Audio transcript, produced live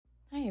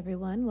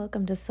everyone,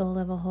 welcome to Soul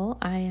Level Whole.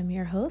 I am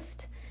your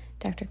host,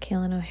 Dr.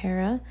 Kaylin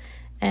O'Hara,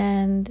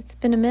 and it's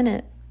been a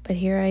minute, but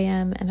here I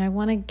am, and I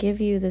want to give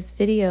you this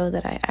video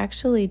that I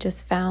actually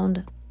just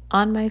found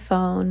on my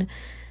phone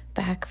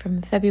back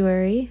from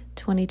February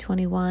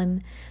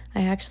 2021.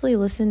 I actually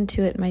listened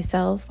to it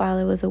myself while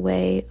I was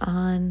away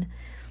on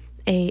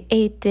a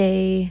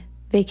 8-day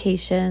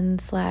vacation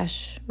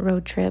 /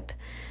 road trip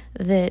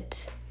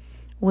that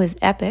was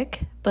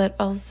epic, but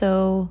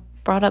also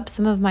brought up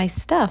some of my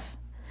stuff.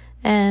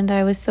 And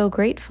I was so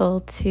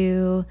grateful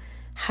to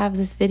have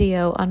this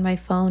video on my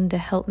phone to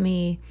help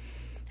me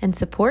and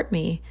support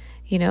me.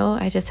 You know,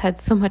 I just had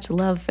so much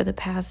love for the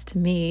past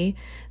me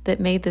that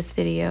made this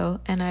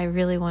video, and I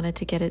really wanted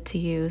to get it to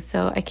you.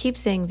 So I keep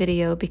saying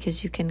video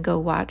because you can go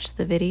watch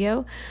the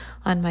video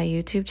on my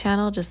YouTube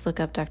channel. Just look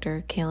up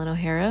Dr. Kaylin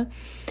O'Hara.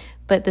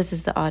 But this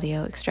is the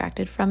audio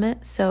extracted from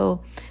it.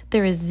 So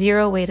there is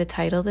zero way to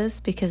title this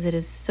because it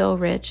is so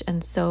rich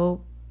and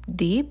so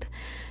deep.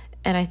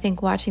 And I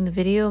think watching the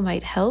video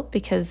might help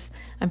because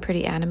I'm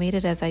pretty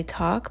animated as I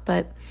talk,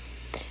 but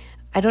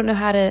I don't know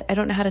how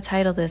to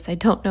title this. I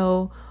don't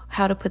know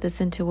how to put this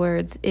into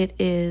words. It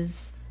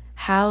is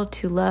how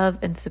to love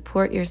and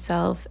support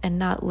yourself and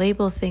not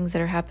label things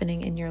that are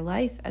happening in your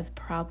life as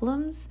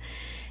problems,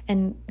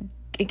 and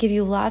give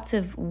you lots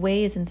of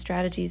ways and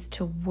strategies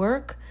to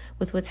work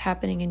with what's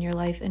happening in your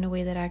life in a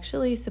way that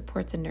actually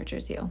supports and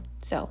nurtures you.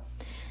 So,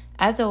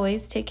 as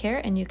always, take care,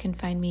 and you can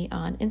find me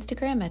on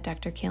Instagram at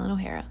Dr. Kaylin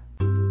O'Hara.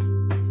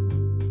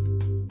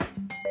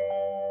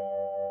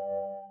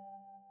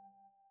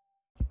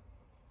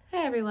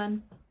 Hi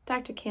everyone,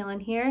 Dr.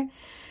 Kaylin here,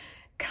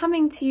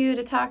 coming to you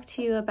to talk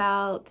to you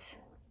about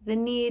the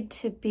need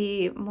to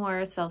be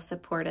more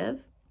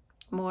self-supportive,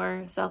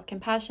 more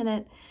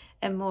self-compassionate,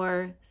 and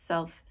more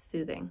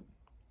self-soothing.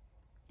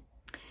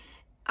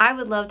 I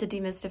would love to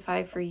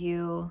demystify for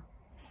you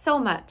so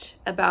much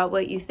about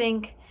what you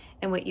think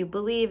and what you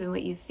believe and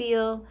what you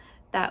feel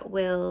that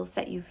will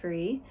set you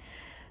free.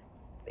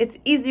 It's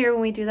easier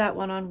when we do that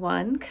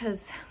one-on-one,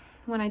 because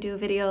when I do a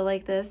video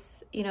like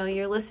this, you know,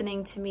 you're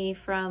listening to me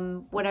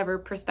from whatever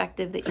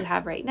perspective that you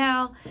have right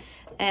now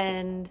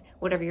and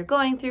whatever you're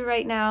going through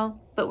right now,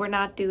 but we're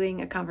not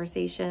doing a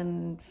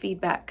conversation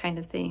feedback kind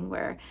of thing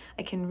where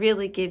I can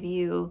really give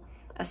you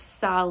a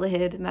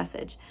solid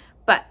message.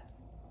 But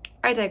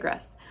I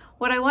digress.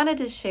 What I wanted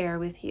to share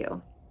with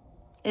you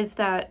is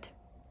that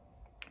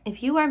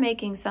if you are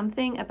making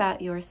something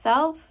about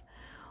yourself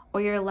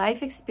or your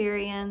life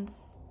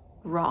experience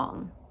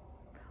wrong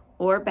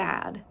or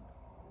bad,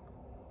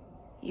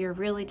 you're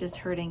really just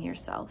hurting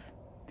yourself.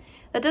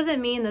 That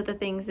doesn't mean that the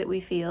things that we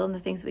feel and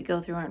the things that we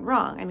go through aren't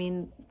wrong. I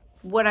mean,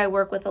 what I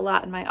work with a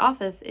lot in my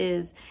office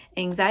is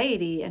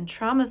anxiety and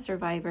trauma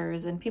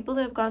survivors and people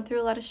that have gone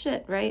through a lot of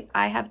shit, right?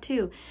 I have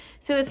too.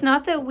 So it's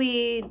not that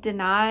we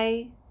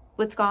deny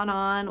what's gone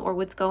on or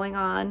what's going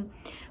on,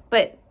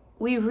 but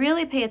we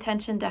really pay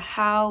attention to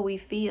how we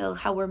feel,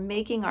 how we're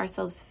making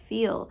ourselves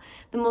feel.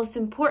 The most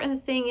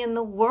important thing in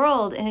the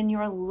world and in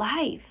your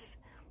life,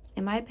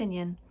 in my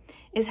opinion,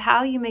 is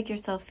how you make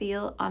yourself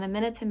feel on a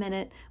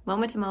minute-to-minute,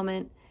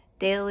 moment-to-moment,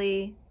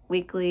 daily,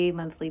 weekly,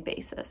 monthly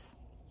basis.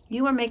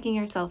 You are making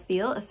yourself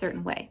feel a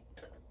certain way.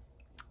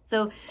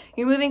 So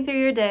you're moving through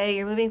your day,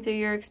 you're moving through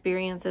your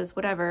experiences,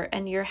 whatever,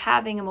 and you're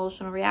having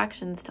emotional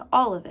reactions to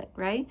all of it,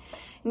 right?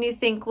 And you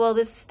think, well,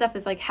 this stuff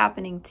is like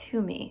happening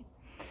to me.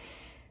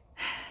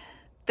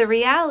 The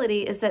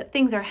reality is that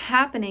things are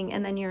happening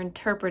and then you're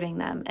interpreting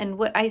them. And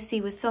what I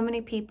see with so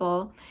many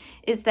people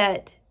is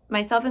that,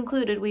 myself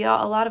included,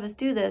 a lot of us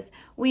do this.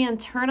 We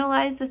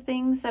internalize the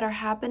things that are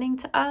happening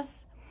to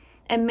us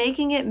and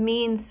making it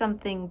mean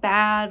something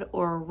bad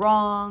or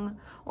wrong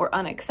or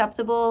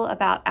unacceptable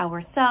about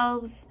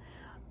ourselves,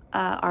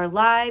 our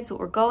lives, what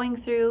we're going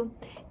through.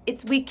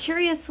 We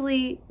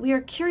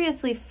are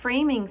curiously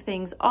framing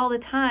things all the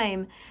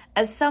time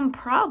as some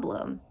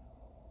problem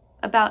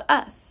about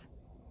us,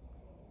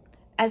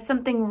 as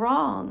something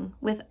wrong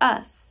with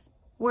us.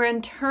 We're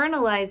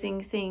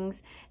internalizing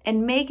things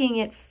and making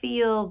it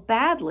feel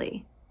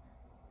badly.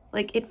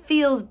 Like it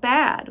feels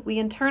bad. We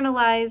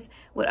internalize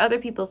what other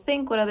people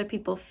think, what other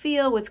people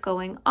feel, what's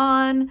going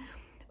on.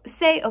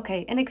 Say,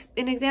 okay, an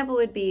example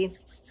would be,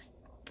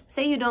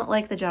 say you don't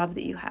like the job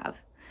that you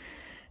have.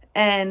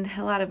 And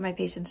a lot of my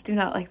patients do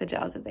not like the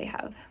jobs that they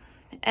have.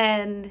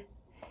 And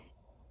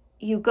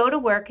you go to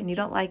work and you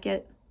don't like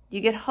it. You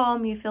get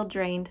home, you feel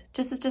drained.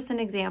 Just as just an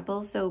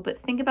example. But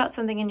think about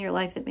something in your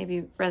life that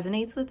maybe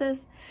resonates with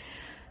this.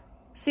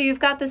 So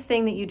you've got this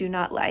thing that you do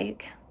not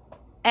like.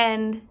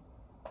 And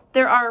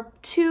there are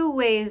two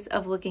ways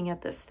of looking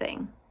at this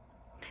thing.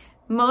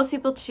 Most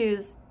people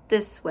choose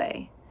this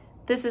way.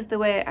 This is the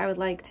way I would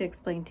like to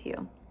explain to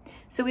you.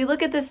 So we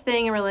look at this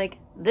thing and we're like,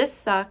 this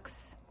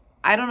sucks.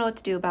 I don't know what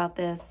to do about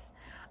this.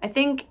 I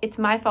think it's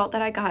my fault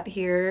that I got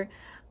here.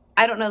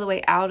 I don't know the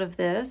way out of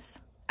this.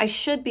 I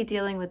should be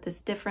dealing with this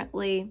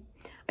differently.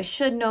 I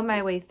should know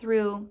my way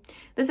through.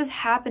 This is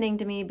happening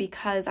to me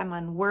because I'm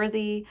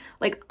unworthy.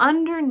 Like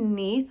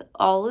underneath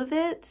all of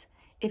it,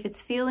 if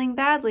it's feeling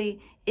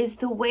badly, is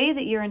the way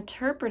that you're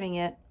interpreting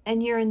it,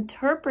 and you're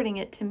interpreting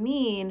it to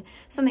mean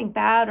something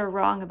bad or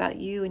wrong about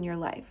you and your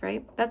life,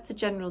 right? That's the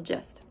general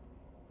gist.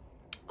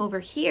 Over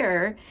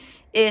here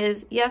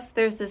is, yes,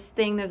 there's this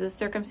thing, there's a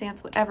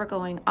circumstance, whatever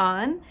going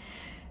on,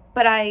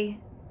 but I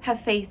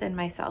have faith in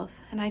myself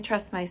and I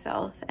trust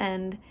myself,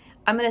 and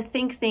I'm going to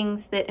think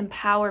things that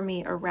empower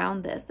me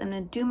around this. I'm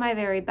going to do my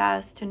very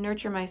best to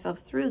nurture myself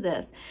through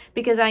this,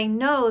 because I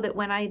know that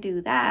when I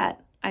do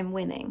that, I'm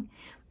winning.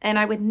 And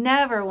I would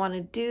never want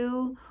to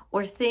do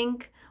or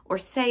think or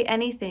say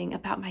anything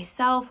about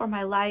myself or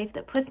my life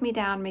that puts me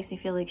down, makes me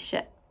feel like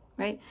shit,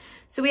 right?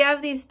 So we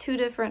have these two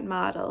different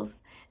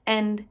models,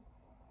 and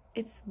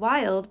it's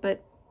wild,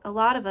 but a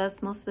lot of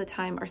us, most of the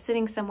time, are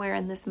sitting somewhere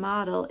in this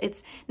model.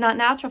 It's not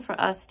natural for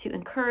us to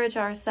encourage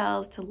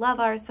ourselves, to love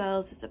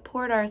ourselves, to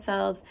support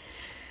ourselves.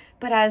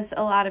 But as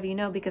a lot of you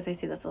know, because I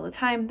see this all the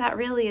time, that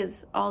really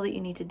is all that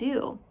you need to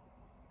do.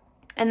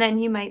 And then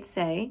you might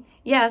say,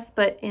 yes,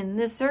 but in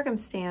this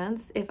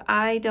circumstance, if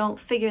I don't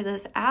figure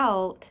this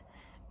out,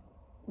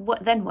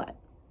 then what?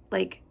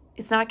 Like,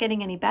 it's not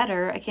getting any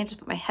better. I can't just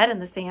put my head in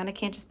the sand. I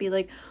can't just be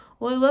like,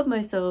 well, I love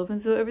myself, and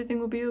so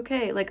everything will be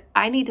okay. Like,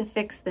 I need to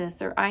fix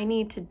this, or I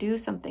need to do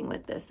something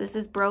with this. This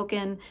is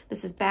broken.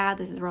 This is bad.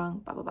 This is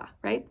wrong, blah, blah, blah,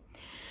 right?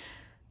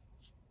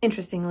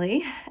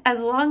 Interestingly, as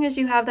long as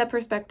you have that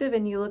perspective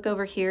and you look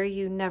over here,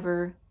 you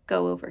never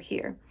go over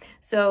here.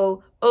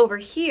 So over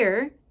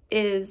here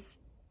is,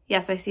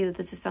 yes, I see that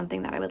this is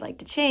something that I would like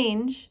to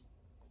change.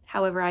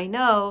 However, I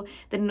know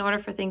that in order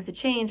for things to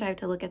change, I have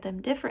to look at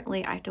them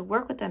differently. I have to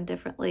work with them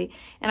differently.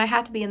 And I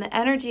have to be in the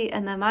energy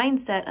and the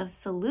mindset of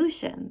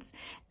solutions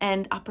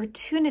and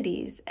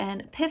opportunities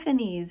and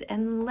epiphanies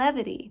and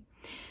levity.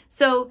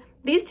 So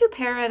these two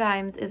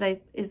paradigms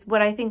is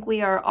what I think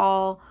we are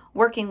all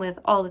working with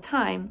all the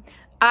time.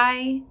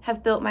 I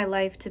have built my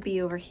life to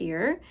be over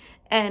here,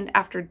 and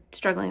after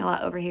struggling a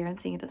lot over here and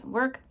seeing it doesn't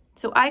work,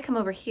 so I come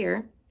over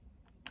here.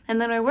 And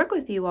then I work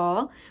with you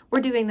all. We're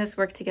doing this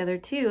work together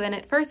too. And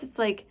at first it's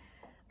like,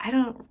 I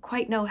don't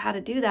quite know how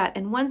to do that.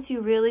 And once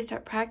you really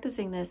start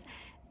practicing this,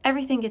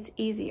 everything gets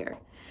easier.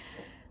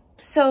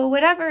 So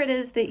whatever it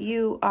is that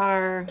you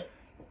are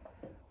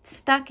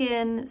stuck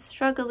in,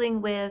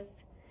 struggling with,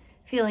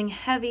 feeling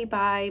heavy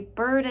by,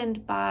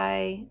 burdened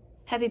by,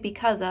 heavy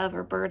because of,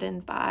 or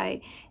burdened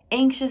by,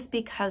 anxious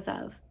because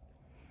of,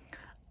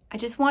 I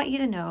just want you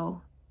to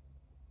know,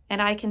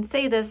 and I can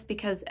say this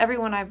because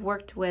everyone I've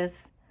worked with,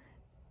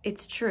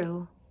 it's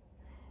true.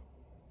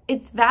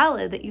 It's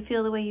valid that you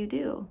feel the way you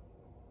do.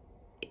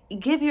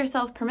 Give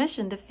yourself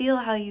permission to feel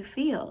how you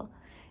feel.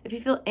 If you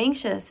feel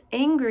anxious,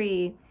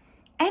 angry,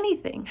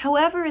 anything,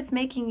 however it's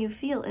making you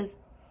feel is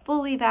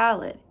fully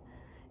valid.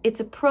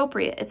 It's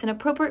appropriate. It's an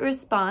appropriate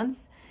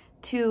response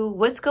to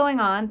what's going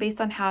on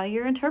based on how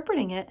you're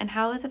interpreting it and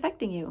how it's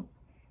affecting you.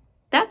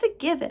 That's a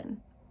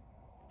given.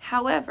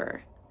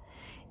 However,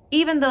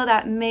 even though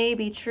that may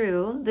be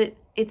true, that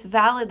it's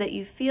valid that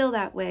you feel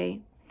that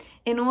way,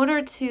 in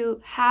order to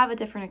have a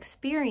different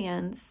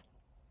experience,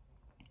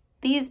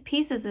 these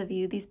pieces of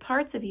you, these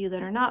parts of you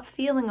that are not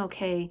feeling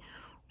okay,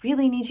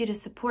 really need you to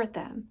support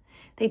them.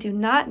 They do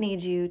not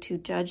need you to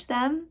judge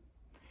them,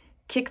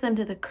 kick them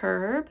to the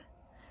curb,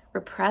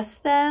 repress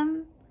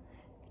them,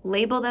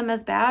 label them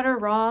as bad or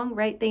wrong,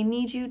 right? They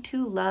need you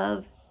to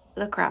love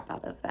the crap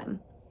out of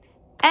them.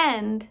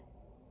 And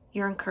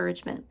your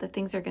encouragement that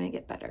things are going to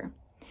get better.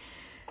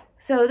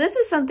 So this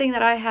is something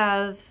that I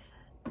have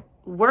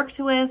worked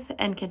with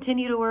and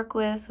continue to work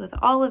with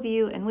all of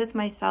you and with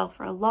myself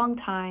for a long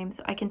time.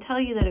 So I can tell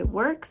you that it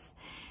works,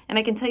 and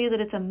I can tell you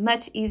that it's a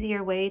much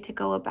easier way to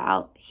go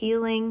about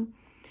healing,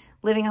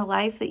 living a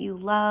life that you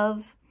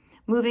love,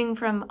 moving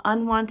from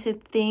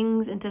unwanted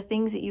things into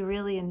things that you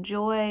really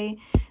enjoy.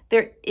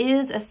 There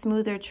is a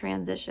smoother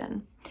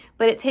transition,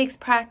 but it takes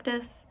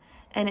practice,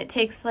 and it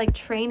takes like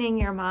training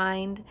your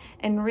mind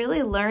and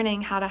really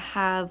learning how to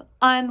have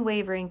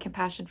unwavering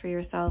compassion for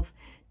yourself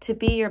to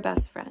be your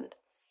best friend.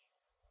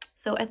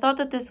 So I thought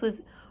that this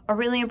was a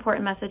really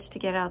important message to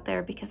get out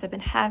there, because I've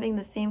been having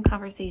the same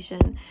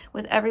conversation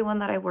with everyone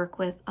that I work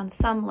with on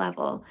some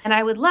level. And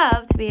I would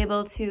love to be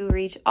able to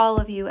reach all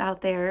of you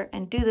out there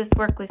and do this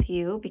work with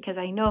you, because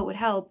I know it would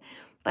help,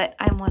 but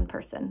I'm one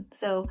person.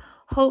 So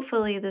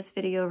hopefully this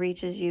video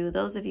reaches you.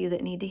 Those of you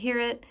that need to hear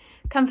it,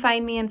 come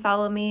find me and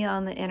follow me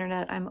on the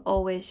internet. I'm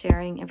always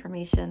sharing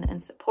information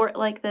and support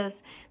like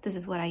this. This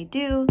is what I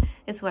do.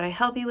 It's what I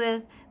help you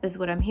with. This is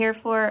what I'm here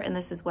for. And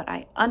this is what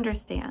I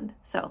understand.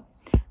 So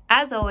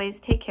as always,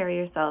 take care of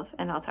yourself,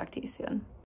 and I'll talk to you soon.